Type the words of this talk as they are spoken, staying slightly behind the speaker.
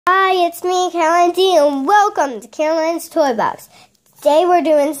Hi, it's me, Caroline D, and welcome to Caroline's Toy Box. Today we're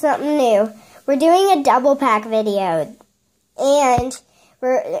doing something new. We're doing a double pack video, and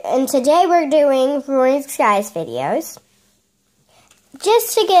today we're doing Roaring Skies videos,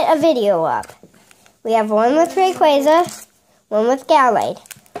 just to get a video up. We have one with Rayquaza, one with Gallade.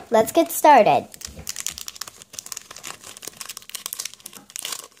 Let's get started.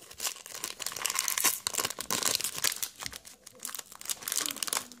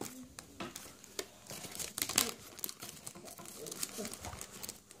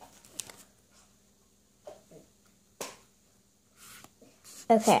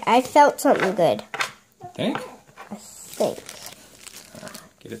 Okay, I felt something good. Think? I think.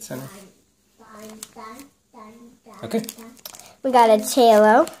 Get it centered. Okay. We got a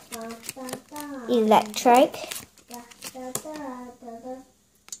Halo, Electric,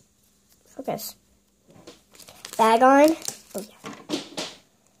 focus, Bagon,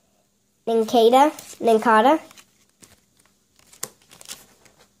 Nincada,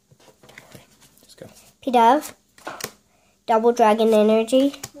 Just go. Pidove, Double Dragon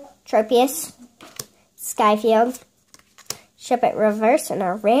Energy, Tropius, Skyfield, Ship-It Reverse, and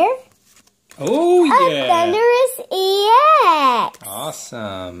a rare. Oh, yeah. A Thunderous EX.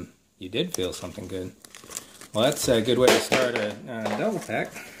 Awesome. You did feel something good. Well, that's a good way to start a double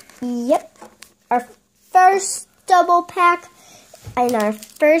pack. Yep. Our first double pack and our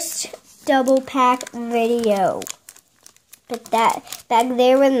first double pack video. Put that back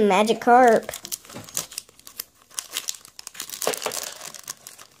there with Magikarp.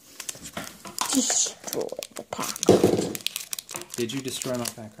 Destroy the pack. Did you destroy my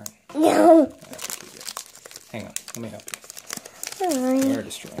pack card? No. Hang on. Let me help you. Alright. You're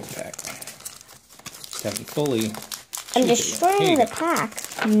destroying the pack. Just haven't fully... I'm destroying the pack,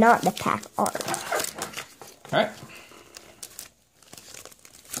 not the pack art. Alright.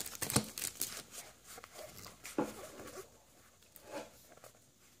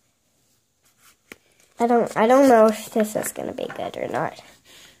 I don't know if this is gonna be good or not.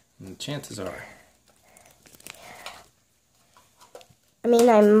 And the chances are. I mean,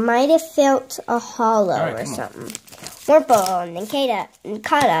 I might have felt a holo or come something. Wurmple,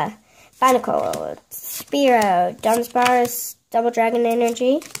 Nincada, Binacle, Spearow, Dunsparce, Double Dragon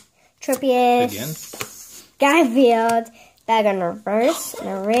Energy, Tropius, Skyfield, Bag on Reverse, and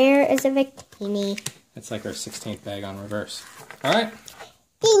a rare is a Victini. That's like our 16th bag on reverse. Alright.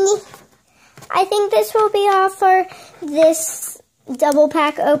 I think this will be all for this double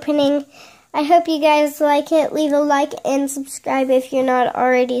pack opening. I hope you guys like it. Leave a like and subscribe if you're not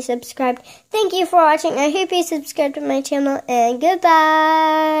already subscribed. Thank you for watching. I hope you subscribe to my channel, and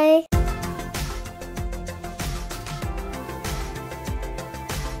goodbye.